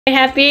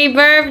Happy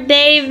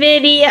birthday,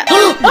 Vidia.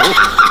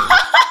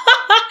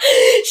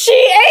 She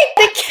ate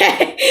the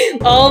cake.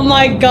 Oh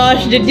my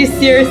gosh, did you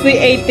seriously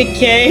eat the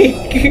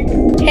cake?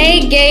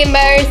 Hey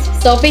gamers,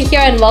 Sophie here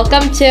and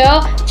welcome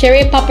to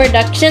Cherry Pop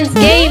Productions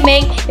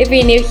Gaming. If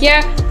you're new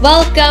here,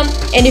 welcome.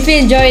 And if you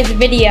enjoyed this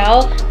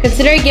video,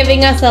 consider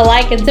giving us a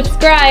like and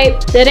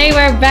subscribe. Today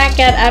we're back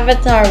at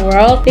Avatar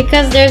World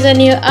because there's a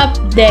new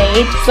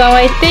update. So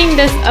I think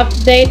this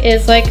update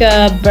is like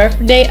a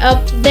birthday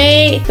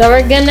update. So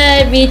we're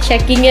gonna be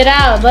checking it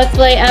out. Let's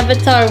play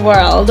Avatar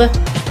World.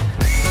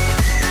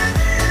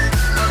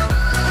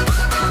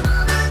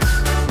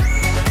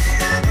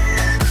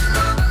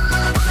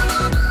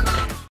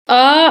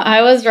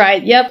 I was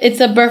right. Yep, it's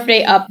a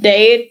birthday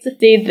update.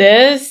 See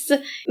this?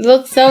 It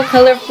looks so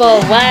colorful.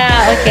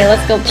 Wow. Okay,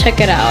 let's go check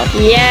it out.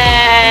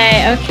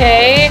 Yay.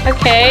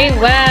 Okay,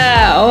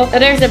 wow. Oh,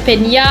 there's a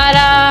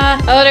piñata.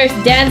 Oh, there's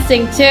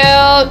dancing too.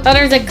 Oh,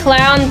 there's a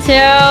clown too.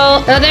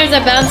 Oh, there's a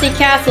bouncy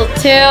castle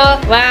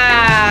too.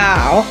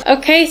 Wow.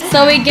 Okay,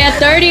 so we get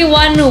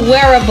 31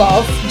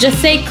 wearables. Just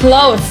say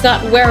clothes,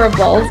 not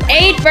wearables.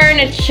 8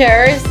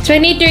 furnitures,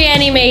 23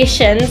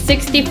 animations,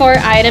 64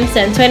 items,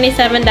 and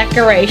 27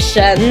 decorations.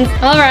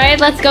 Alright,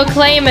 let's go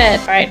claim it.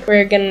 Alright,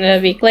 we're gonna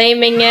be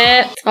claiming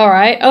it.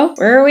 Alright. Oh,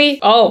 where are we?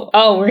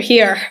 Oh, we're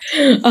here.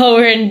 Oh,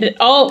 we're in the,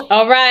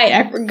 alright,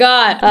 I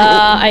forgot.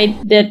 I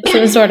did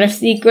some sort of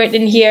secret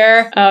in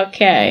here.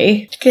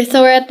 Okay,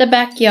 so we're at the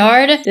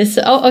backyard.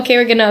 Okay,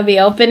 we're gonna be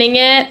opening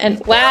it.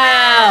 And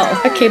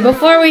wow. Okay,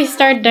 before we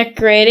start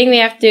decorating, we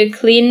have to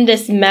clean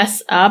this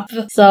mess up.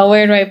 So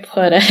where do I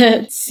put it?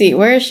 Let's see,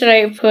 where should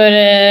I put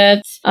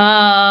it?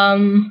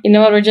 You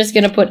know what? We're just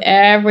gonna put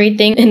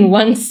everything in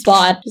one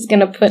spot. Just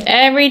gonna put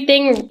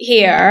everything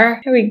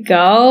here. Here we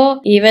go.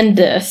 Even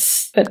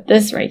this. Put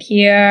this right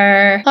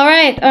here.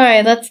 Alright,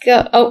 let's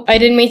go. Oh, I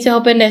didn't mean to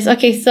open this.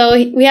 Okay, so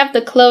we have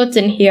the clothes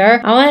in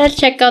here. I want to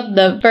check out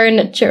the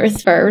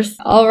furnitures first.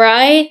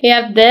 Alright, we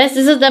have this.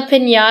 This is the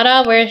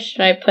piñata. Where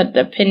should I put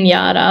the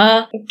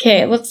piñata?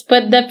 Okay, let's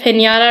put the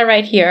piñata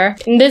right here.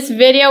 In this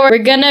video, we're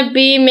gonna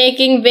be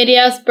making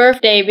Vidia's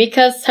birthday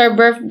because her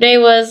birthday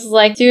was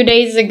like 2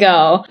 days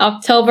ago.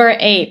 October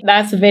 8th.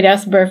 That's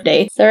Vidia's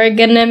birthday. So we're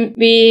gonna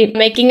be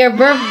making her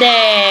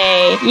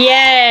birthday.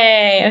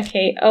 Yay!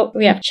 Okay, oh,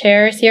 we have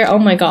chairs here. Oh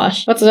my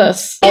gosh. What's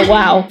this? Oh,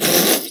 wow.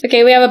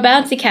 Okay, we have a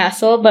bouncy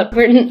castle, but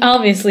we're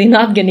obviously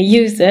not gonna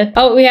use it.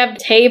 Oh, we have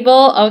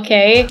table.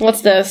 Okay,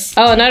 what's this?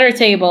 Oh, another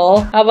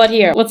table. How about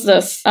here? What's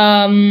this?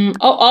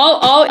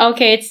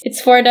 Okay,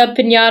 it's for the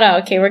piñata.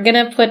 Okay, we're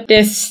gonna put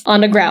this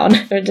on the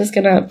ground. We're just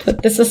gonna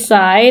put this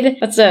aside.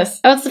 What's this?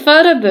 Oh, it's the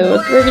photo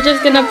booth. We're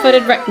just gonna put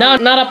it right... No,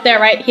 not up there,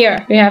 right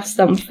here. We have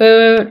some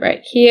food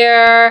right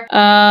here.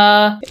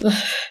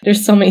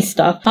 There's so many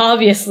stuff.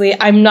 Obviously,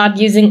 I'm not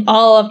using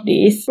all of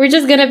these. We're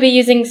just gonna be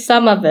using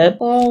some of it.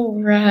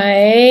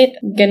 Alright.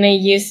 I'm gonna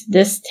use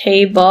this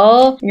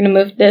table. I'm gonna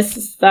move this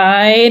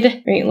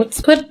aside. Wait,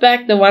 let's put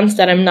back the ones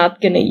that I'm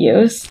not gonna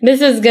use. This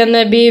is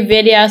gonna be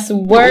Vidia's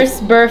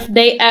worst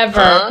birthday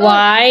ever.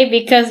 Why?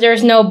 Because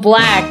there's no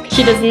black.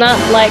 She does not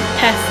like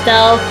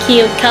pastel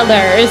cute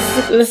colors.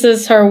 This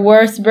is her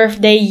worst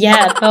birthday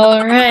yet.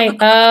 Alright.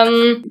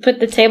 Put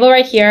the table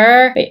right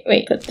here.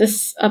 Wait, put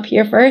this up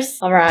here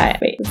first. Alright,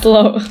 wait, it's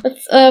low.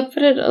 Let's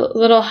put it a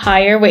little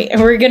higher. Wait,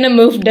 we're gonna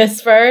move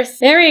this first.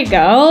 There we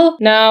go.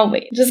 Now,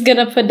 wait, just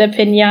gonna put the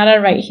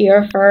piñata right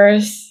here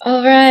first.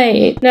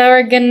 Alright, now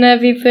we're gonna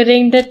be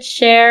putting the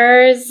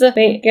chairs.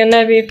 Wait,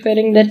 gonna be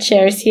putting the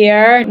chairs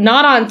here.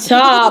 Not on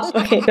top.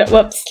 Okay,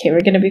 whoops. Okay,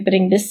 we're gonna be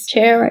putting this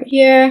chair right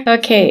here.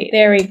 Okay,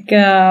 there we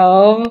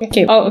go.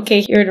 Okay,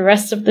 okay, here are the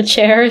rest of the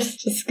chairs.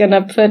 Just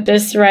gonna put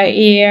this right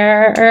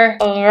here.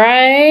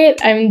 Alright,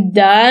 I'm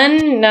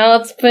done. Now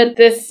let's put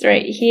this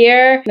right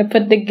here. I'm gonna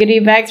put the goodie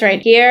bags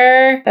right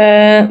here.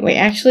 Wait,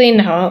 actually,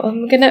 no.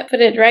 I'm gonna put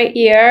it right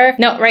here.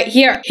 No, right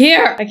here.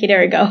 Here! Okay,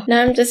 there we go.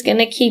 Now I'm just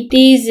gonna keep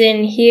these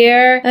in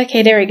here.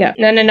 Okay, there we go.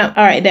 No.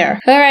 Alright, there.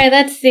 Alright,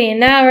 let's see.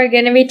 Now we're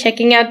gonna be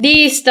checking out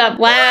these stuff.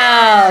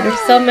 Wow, there's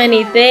so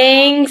many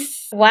things.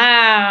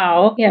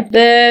 Wow. We have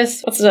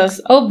this. What's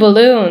this? Oh,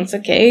 balloons.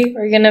 Okay.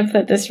 We're gonna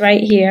put this right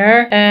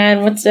here.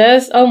 And what's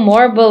this? Oh,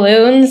 more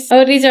balloons.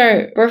 Oh, these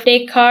are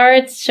birthday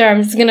cards. Sure,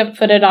 I'm just gonna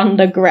put it on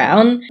the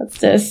ground. What's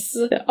this?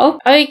 Oh,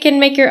 you can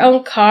make your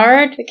own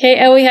card. Okay.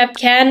 Oh, we have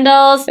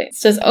candles. It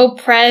says, oh,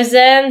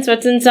 presents.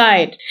 What's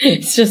inside?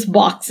 It's just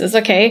boxes.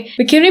 Okay.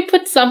 But can we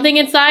put something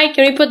inside?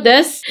 Can we put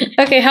this?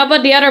 Okay. How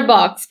about the other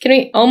box? Can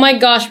we? Oh my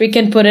gosh, we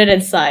can put it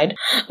inside.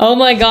 Oh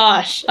my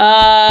gosh.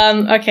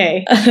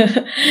 Okay.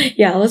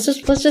 Yeah, let's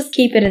just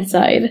keep it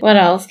inside. What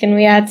else? Can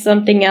we add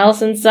something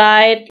else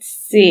inside?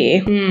 see.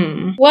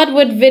 What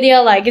would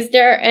Vidia like? Is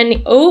there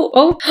any...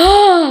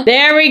 Oh.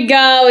 There we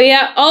go.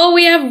 Yeah. Oh,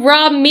 we have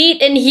raw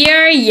meat in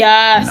here.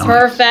 Yes. Nice.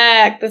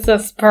 Perfect. This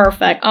is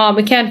perfect.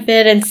 We can't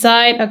fit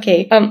inside.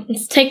 Okay.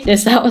 Let's take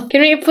this out.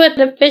 Can we put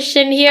the fish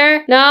in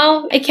here?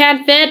 No, it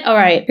can't fit. All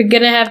right. We're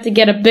gonna have to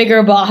get a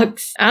bigger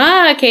box.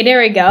 Okay. There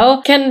we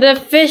go. Can the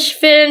fish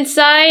fit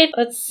inside?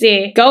 Let's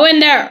see. Go in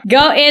there.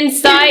 Go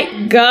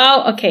inside.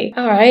 Go. Okay.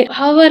 All right.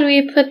 How would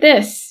we put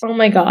this? Oh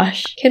my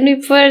gosh. Can we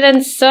put it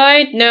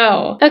inside?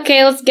 No.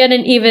 Okay. Let's get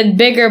an even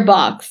bigger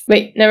box.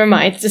 Wait, never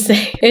mind. It's just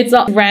it's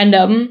all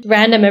random.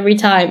 Random every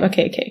time.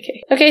 Okay.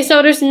 Okay,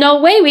 so there's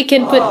no way we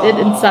can put it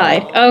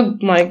inside. Oh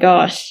my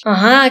gosh.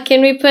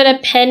 Can we put a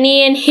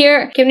penny in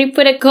here? Can we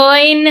put a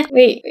coin?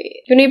 Wait.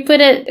 Can we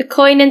put a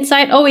coin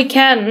inside? Oh, we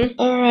can.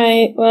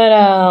 Alright, what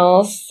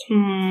else?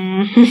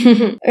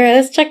 Alright,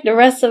 let's check the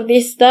rest of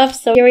these stuff.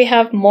 So here we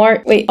have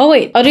more. Wait.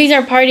 Oh, these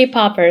are party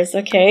poppers.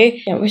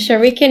 Okay. Yeah, we're sure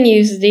we can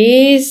use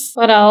these.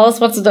 What else?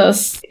 What's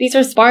this? These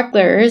are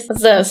sparklers.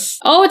 What's this?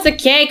 Oh, it's a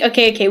cake.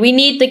 Okay. We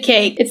need the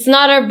cake. It's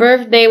not our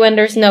birthday when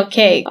there's no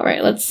cake.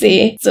 Alright, let's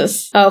see. What's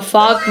this? Oh,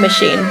 fog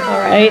machine.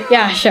 Alright.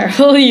 Yeah, sure.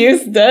 We'll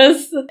use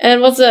this.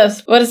 And what's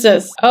this? What is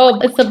this? Oh,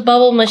 it's a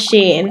bubble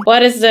machine.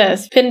 What is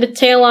this? Pin the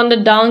tail on the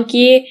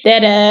donkey.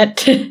 Did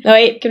it. No,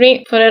 wait. Can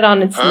we put it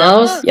on its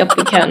nose? Yep,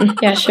 we can.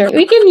 Yeah, sure.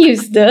 We can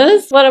use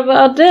this. What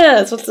about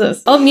this? What's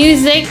this? Oh,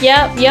 music.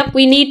 Yep.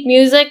 We need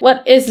music.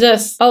 What is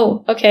this?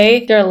 Oh,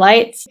 okay. There are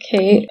lights.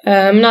 Okay.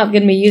 I'm not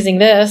gonna be using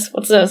this.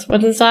 What's this?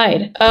 What's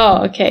inside?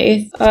 Oh,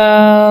 okay.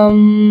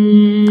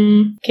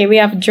 Okay, we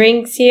have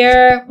drinks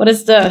here. What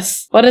is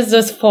this? What is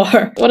this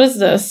for? What is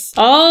this?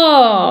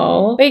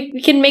 Oh, wait,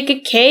 we can make a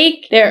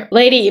cake? There,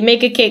 lady,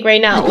 make a cake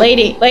right now.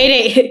 Lady.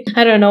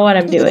 I don't know what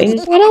I'm doing.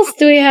 What else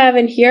do we have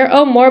in here?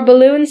 Oh, more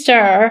balloons,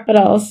 sure. What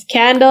else?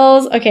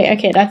 Candles.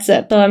 Okay, that's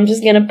it. So I'm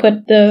just gonna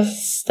put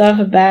this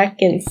stuff back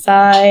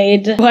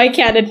inside. Why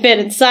can't it fit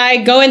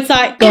inside? Go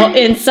inside. Go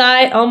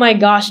inside. Oh my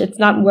gosh, it's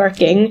not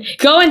working.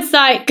 Go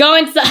inside. Go.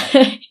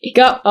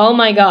 Oh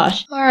my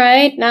gosh. All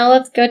right, now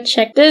let's go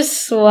check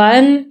this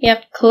one. You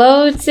have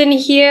clothes in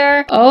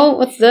here. Oh,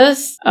 what's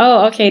this?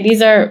 Oh, okay,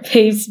 these are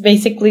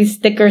basically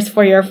stickers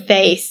for your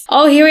face.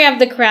 Oh, here we have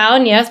the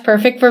crown. Yes,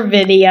 perfect for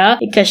Vidia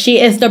because she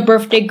is the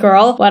birthday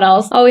girl. What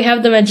else? Oh, we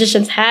have the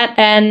magician's hat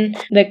and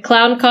the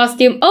clown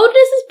costume. Oh,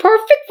 this is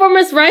perfect for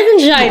Miss Rise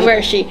and Shine. Where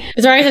is she?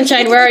 Miss Rise and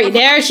Shine, where are you?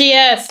 There she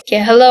is.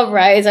 Okay, hello,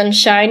 Rise and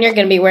Shine. You're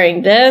gonna be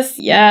wearing this.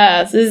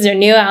 Yes, this is your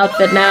new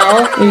outfit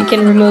now. You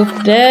can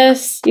remove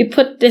this. You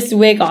put this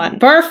wig on.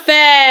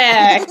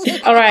 Perfect!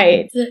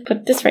 Alright,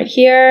 put this right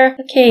here.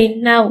 Okay,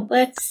 now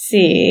let's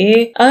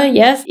see. Oh,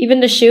 yes, even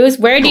the shoes.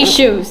 Where are these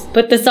shoes?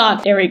 Put this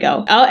on. There we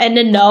go. Oh, and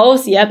the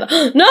nose. Yep.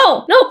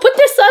 No, put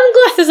the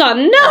sunglasses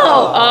on.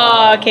 No!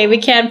 Oh, okay, we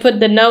can't put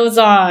the nose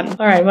on.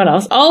 Alright, what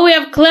else? Oh, we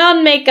have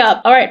clown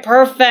makeup. Alright,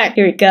 perfect.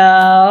 Here we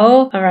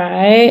go.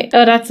 Alright.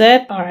 Oh, that's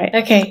it? Alright.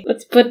 Okay,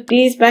 let's put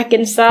these back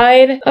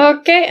inside.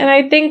 Okay, and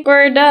I think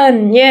we're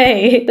done.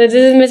 Yay. So this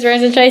is Miss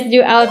Rise and Shine's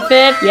new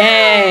outfit.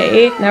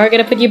 Yay. Now we're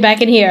gonna put you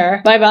back in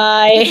here.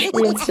 Bye-bye.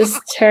 Let's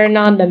just turn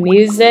on the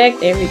music.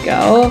 There we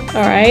go.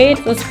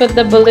 Alright, let's put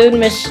the balloon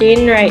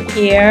machine right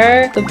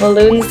here. The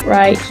balloons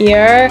right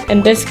here.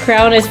 And this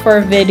crown is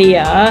for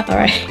Vidia.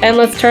 Alright, and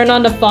let's turn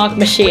on the fog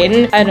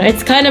machine. I know,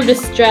 it's kind of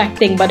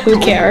distracting, but who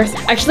cares?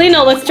 Actually,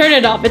 no, let's turn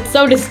it off. It's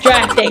so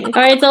distracting.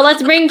 Alright, so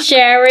let's bring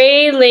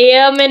Cherry,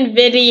 Liam, and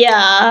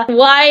Vidia.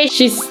 Why?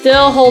 She's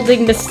still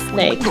holding the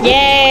snake.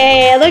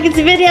 Yay! Look, it's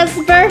Vidia's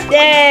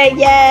birthday!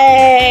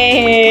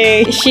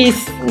 Yay!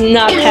 She's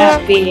not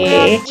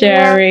happy.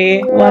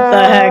 Cherry, what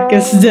the heck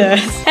is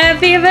this?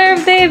 Happy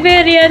birthday,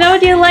 Vidia!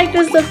 Don't you like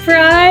the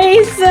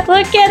surprise?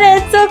 Look at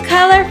it, it's so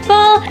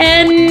colorful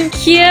and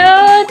cute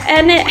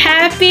and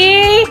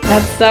happy.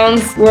 That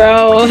sounds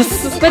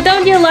gross. But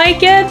don't you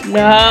like it?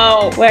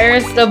 No.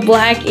 Where's the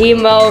black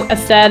emo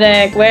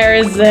aesthetic? Where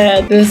is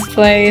it? This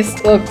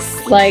place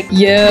looks like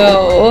you.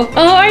 Oh,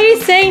 are you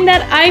saying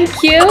that I'm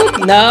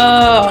cute?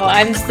 No,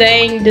 I'm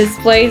saying this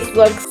place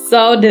looks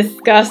so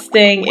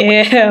disgusting.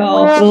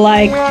 Ew,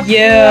 like you.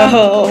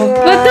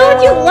 But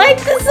don't you like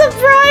the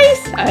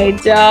surprise? I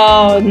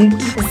don't.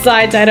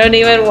 Besides, I don't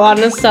even want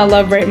to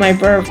celebrate my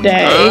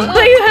birthday.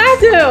 But you have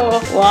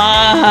to.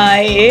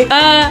 Why?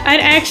 I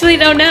actually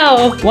don't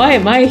know. Why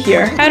am I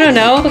here? I don't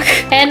know.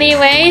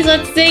 Anyways,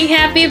 let's sing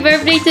happy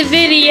birthday to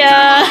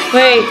Vidia.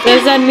 Wait,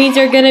 does that mean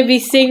you're gonna be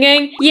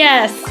singing?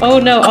 Yes. Oh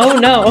no, oh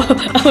no,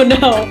 oh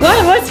no.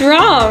 What's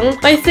wrong?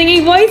 My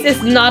singing voice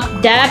is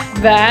not that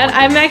bad.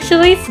 I'm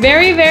actually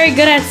very, very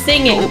good at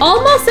singing.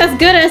 Almost as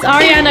good as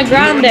Ariana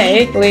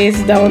Grande.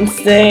 Please don't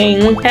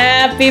sing.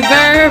 Happy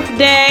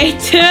birthday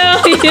to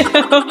you.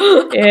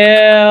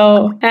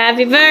 Ew.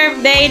 Happy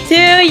birthday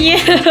to you.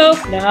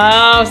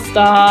 No,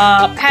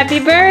 stop. Happy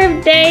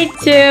birthday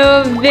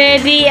to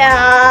Vidia.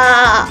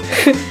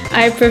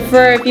 I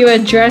prefer if you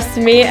address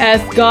me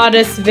as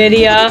Goddess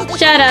Vidia.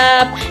 Shut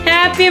up.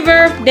 Happy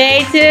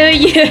birthday to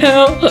you.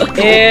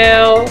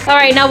 Ew.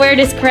 Alright, now wear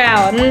this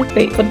crown.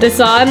 Wait, put this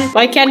on.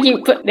 Why can't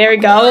you put... There we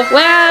go.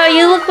 Wow,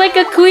 you look like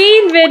a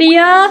queen,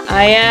 Vidia.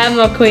 I am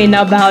a queen.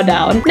 Now bow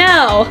down.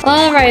 No.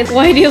 Alright,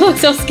 why do you look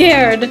so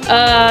scared?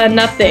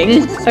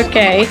 Nothing.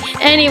 Okay.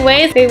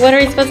 Anyways, wait, what are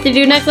we supposed to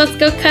do next? Let's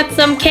go cut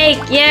some cake.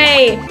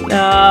 Yay.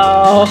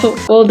 No.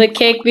 Will the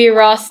cake be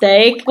raw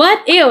steak?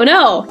 What? Ew,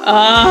 no.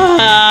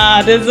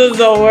 This is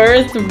the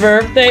worst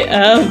birthday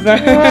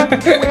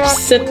ever.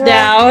 Sit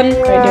down.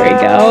 Right, there we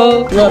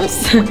go.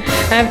 Whoops.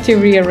 I have to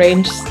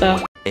rearrange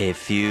stuff. A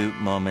few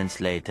moments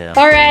later.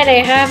 Alright,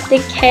 I have the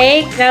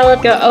cake. Now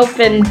let's go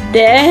open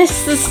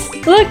this.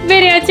 Look,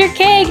 Vidia, it's your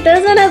cake.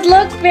 Doesn't it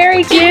look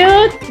very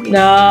cute?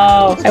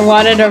 No, I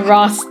wanted a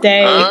raw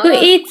steak. Who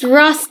eats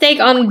raw steak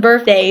on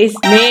birthdays?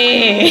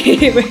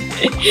 Me.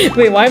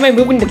 Wait, why am I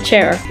moving the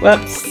chair?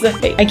 Whoops.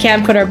 I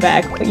can't put her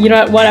back. You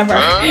know what? Whatever.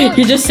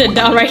 You just sit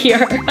down right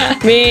here.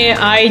 Me,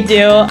 I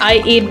do.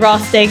 I eat raw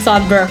steaks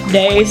on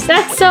birthdays.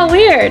 That's so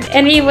weird.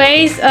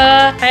 Anyways,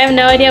 I have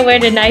no idea where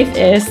the knife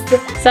is.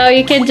 So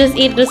you can just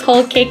eat this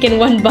whole cake in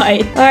one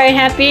bite. Alright,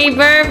 happy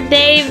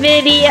birthday,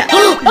 Vidia.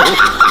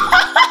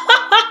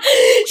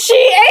 She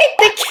ate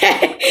the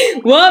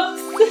cake! Whoops!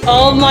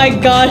 Oh my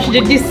gosh,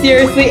 did you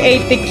seriously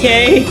eat the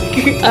cake?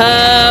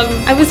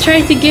 I was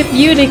trying to give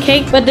you the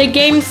cake, but the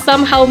game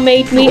somehow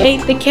made me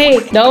eat the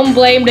cake. Don't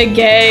blame the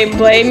game,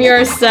 blame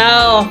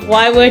yourself.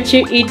 Why would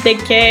you eat the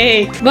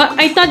cake? But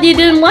I thought you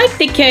didn't like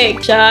the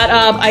cake. Shut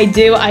up, I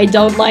do. I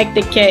don't like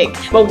the cake.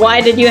 But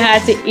why did you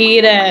have to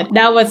eat it?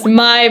 That was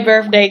my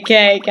birthday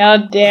cake. How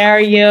dare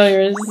you?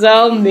 You're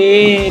so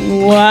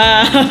mean.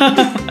 Wow.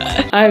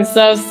 I'm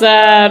so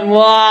sad.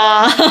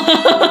 Wow.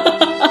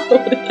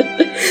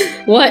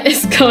 What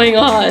is going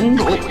on?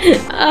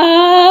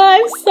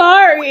 I'm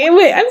sorry.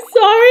 Wait, I'm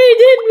sorry. I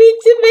didn't mean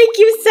to make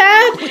you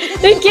sad.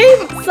 The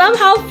game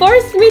somehow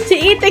forced me to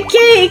eat the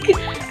cake.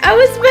 I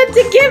was meant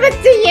to give it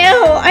to you.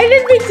 I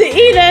didn't mean to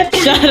eat it.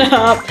 Shut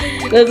up.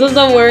 This is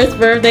the worst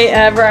birthday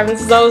ever. I'm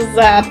so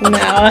sad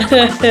now.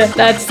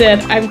 That's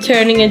it. I'm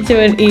turning into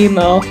an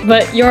emo.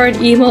 But you're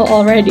an emo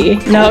already.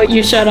 No,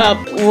 you shut up.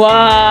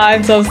 Wow,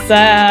 I'm so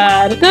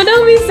sad. No,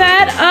 don't be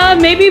sad.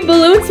 Maybe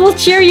balloons will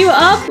cheer you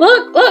up.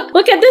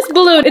 Look at this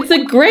balloon. It's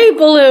a gray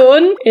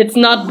balloon. It's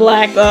not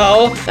black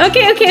though.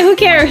 Okay, who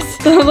cares?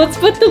 So let's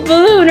put the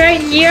balloon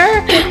right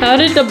here. How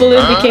did the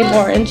balloon become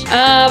orange?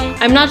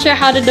 I'm not sure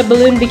how did the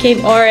balloon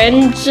became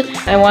orange.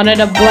 I wanted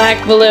a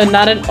black balloon,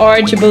 not an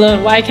orange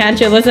balloon. Why can't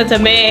you listen to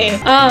me?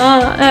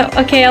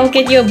 Okay, I'll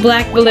get you a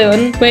black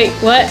balloon. Wait,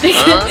 what?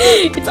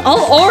 It's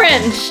all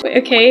orange. Wait,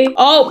 okay.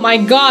 Oh my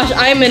gosh,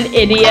 I'm an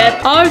idiot.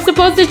 Oh, I'm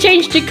supposed to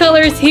change the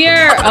colors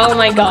here. Oh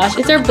my gosh.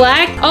 Is there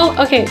black? Oh,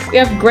 okay. We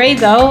have gray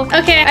though.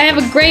 Okay, I have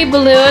a gray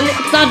balloon.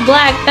 It's not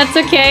black. That's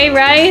okay,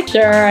 right?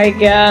 Sure, I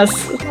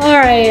guess.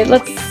 Alright,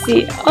 let's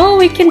see. Oh,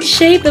 we can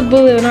shape the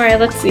balloon. Alright,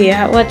 let's see.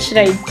 What should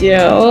I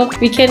do?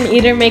 We can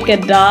either make a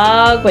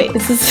dog. Wait,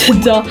 this is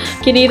a dog.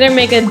 Can either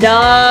make a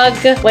dog.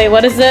 Wait,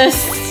 what is this?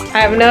 I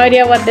have no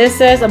idea what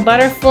this is. A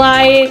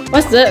butterfly.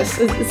 What's this?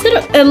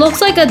 It looks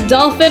like a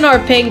dolphin or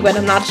a penguin.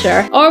 I'm not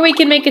sure. Or we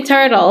can make a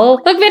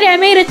turtle. Look, Vidia, I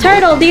made a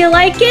turtle. Do you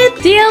like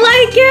it? Do you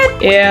like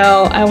it?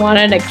 Ew, I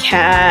wanted a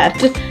cat.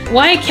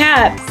 Why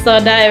cat? So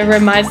that it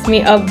reminds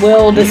me of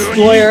Will,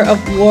 Destroyer of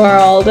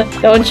World.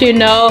 Don't you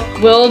know?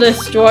 Will,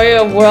 Destroyer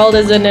of World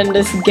isn't in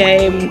this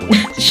game.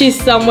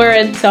 She's somewhere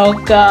in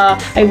Toka.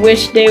 I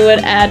wish they would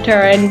add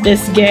her in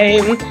this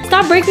game.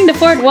 Stop breaking the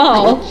fourth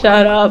wall.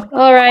 Shut up.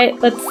 Alright,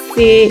 let's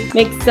see.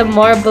 Make some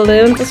more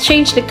balloons. Let's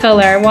change the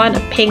color. I want a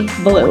pink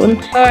balloon.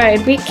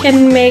 Alright, we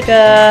can make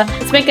a...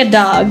 Let's make a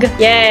dog.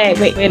 Yay.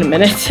 Wait a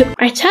minute.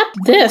 I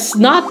tapped this,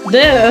 not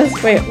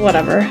this. Wait,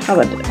 whatever. How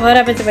about this? What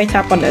happens if I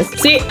tap on this?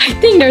 See, I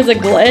think there's a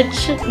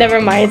glitch.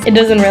 Never mind. It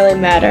doesn't really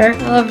matter.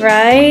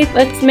 Alright,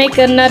 let's make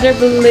another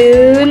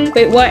balloon.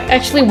 Wait, what?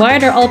 Actually, why are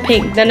they all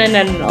pink? No.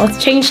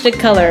 Let's change the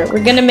color.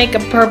 We're gonna make a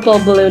purple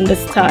balloon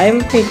this time.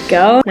 There you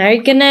go. Now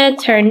you're gonna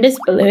turn this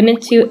balloon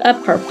into a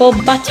purple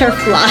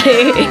butterfly.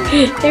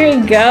 There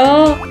you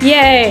go.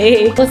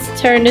 Yay.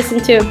 Let's turn this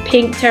into a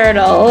pink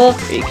turtle.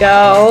 There you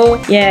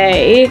go.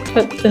 Yay.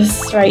 Put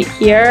this right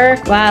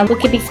here. Wow,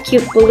 look at these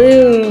cute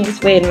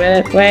balloons. Wait a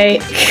minute.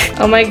 Wait.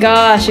 Oh my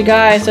gosh, you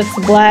guys, it's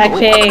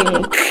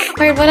Blackpink.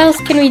 Alright, what else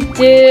can we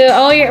do?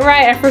 Oh, you're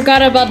right. I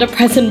forgot about the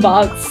present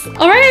box.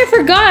 Alright, I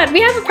forgot.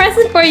 We have a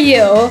present for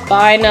you.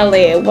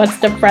 Finally. What's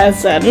the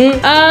present?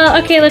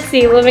 Okay, let's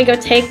see. Let me go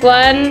take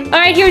one.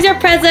 Alright, here's your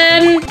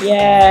present.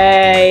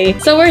 Yay.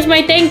 So where's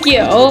my thank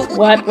you?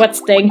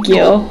 What's thank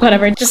you?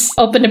 Whatever. Just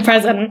open the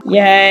present.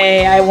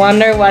 Yay. I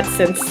wonder what's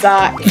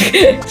inside.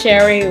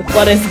 Cherry,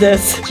 what is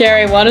this?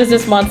 Cherry, what is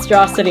this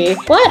monstrosity?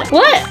 What?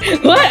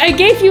 I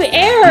gave you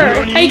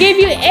air. I gave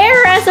you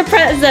air as a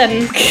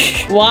present.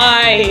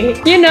 Why?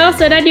 Why? You know,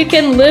 so that you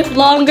can live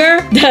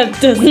longer? That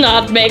does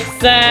not make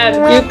sense.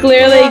 You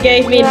clearly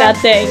gave me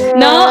nothing.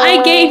 No,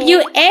 I gave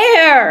you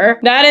air.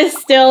 That is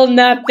still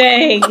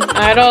nothing.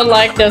 I don't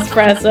like this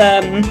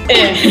present.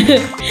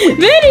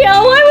 Vidia,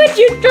 why would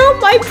you throw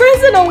my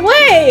present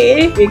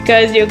away?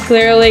 Because you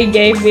clearly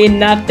gave me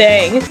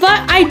nothing.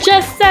 But I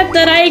just said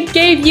that I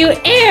gave you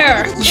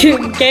air.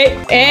 You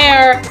gave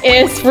air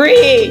is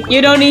free.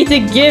 You don't need to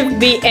give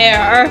me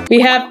air. We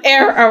have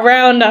air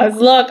around us.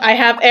 Look, I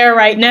have air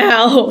right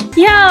now.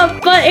 Yeah,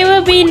 but it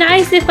would be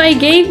nice if I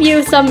gave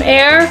you some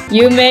air.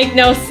 You make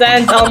no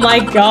sense. Oh my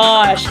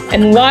gosh.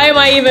 And why am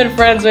I even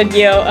friends with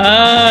you?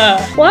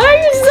 Why are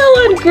you so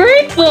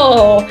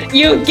ungrateful?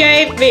 You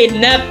gave me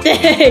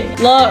nothing.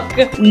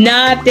 Look,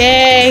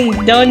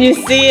 nothing. Don't you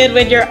see it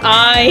with your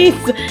eyes?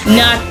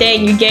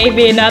 Nothing. You gave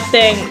me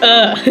nothing.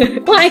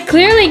 Well, I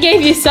clearly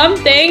gave you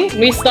something.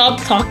 We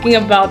stopped talking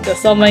about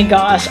this. Oh my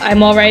gosh.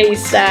 I'm already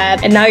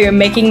sad. And now you're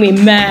making me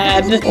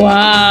mad.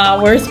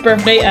 Wow. Worst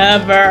birthday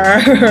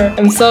ever.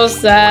 I'm so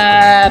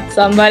sad.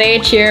 Somebody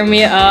cheer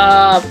me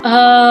up.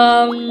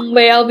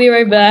 Wait, I'll be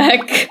right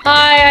back.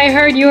 Hi, I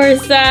heard you were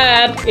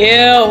sad.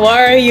 Ew,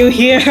 why are you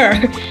here?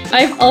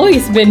 I've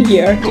always been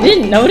here. You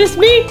didn't notice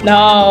me?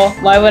 No.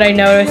 Why would I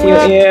notice you?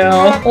 Ew.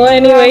 Well,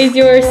 anyways,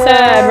 you were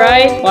sad,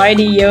 right? Why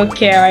do you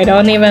care? I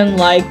don't even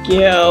like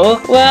you.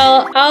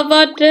 Well, how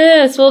about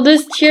this? We'll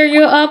just cheer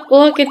you up.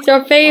 Look, it's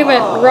your favorite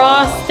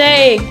raw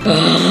steak.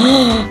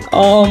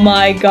 Oh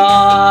my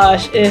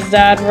gosh. Is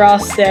that raw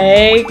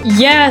steak?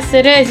 Yes,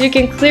 it is. You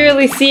can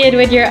clearly see it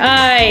with your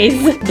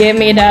eyes. Give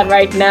me that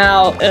right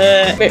now.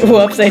 Wait,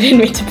 whoops, I didn't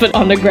mean to put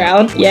on the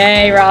ground.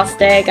 Yay, raw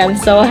steak. I'm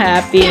so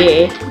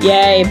happy.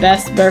 Yay,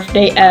 best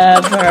birthday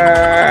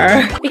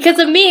ever. Because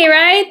of me,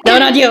 right? No,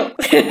 not you.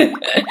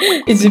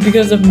 Is it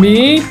because of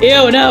me?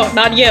 Ew, no,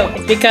 not you.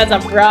 It's because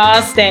of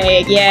raw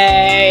steak.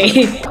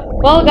 Yay.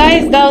 Well,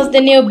 guys, that was the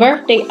new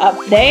birthday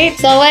update.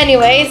 So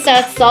anyways,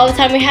 that's all the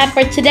time we had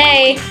for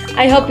today.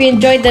 I hope you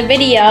enjoyed the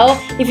video.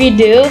 If you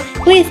do,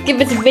 please give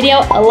this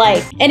video a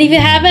like. And if you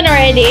haven't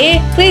already,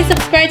 please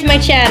subscribe to my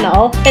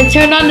channel and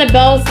turn on the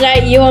bell so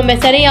that you won't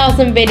miss any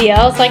awesome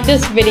videos like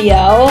this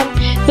video.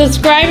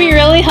 Subscribing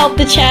really helped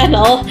the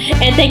channel.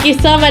 And thank you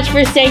so much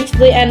for staying to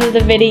the end of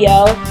the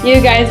video. You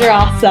guys are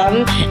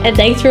awesome. And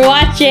thanks for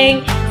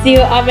watching. See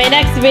you on my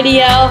next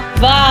video.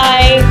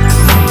 Bye!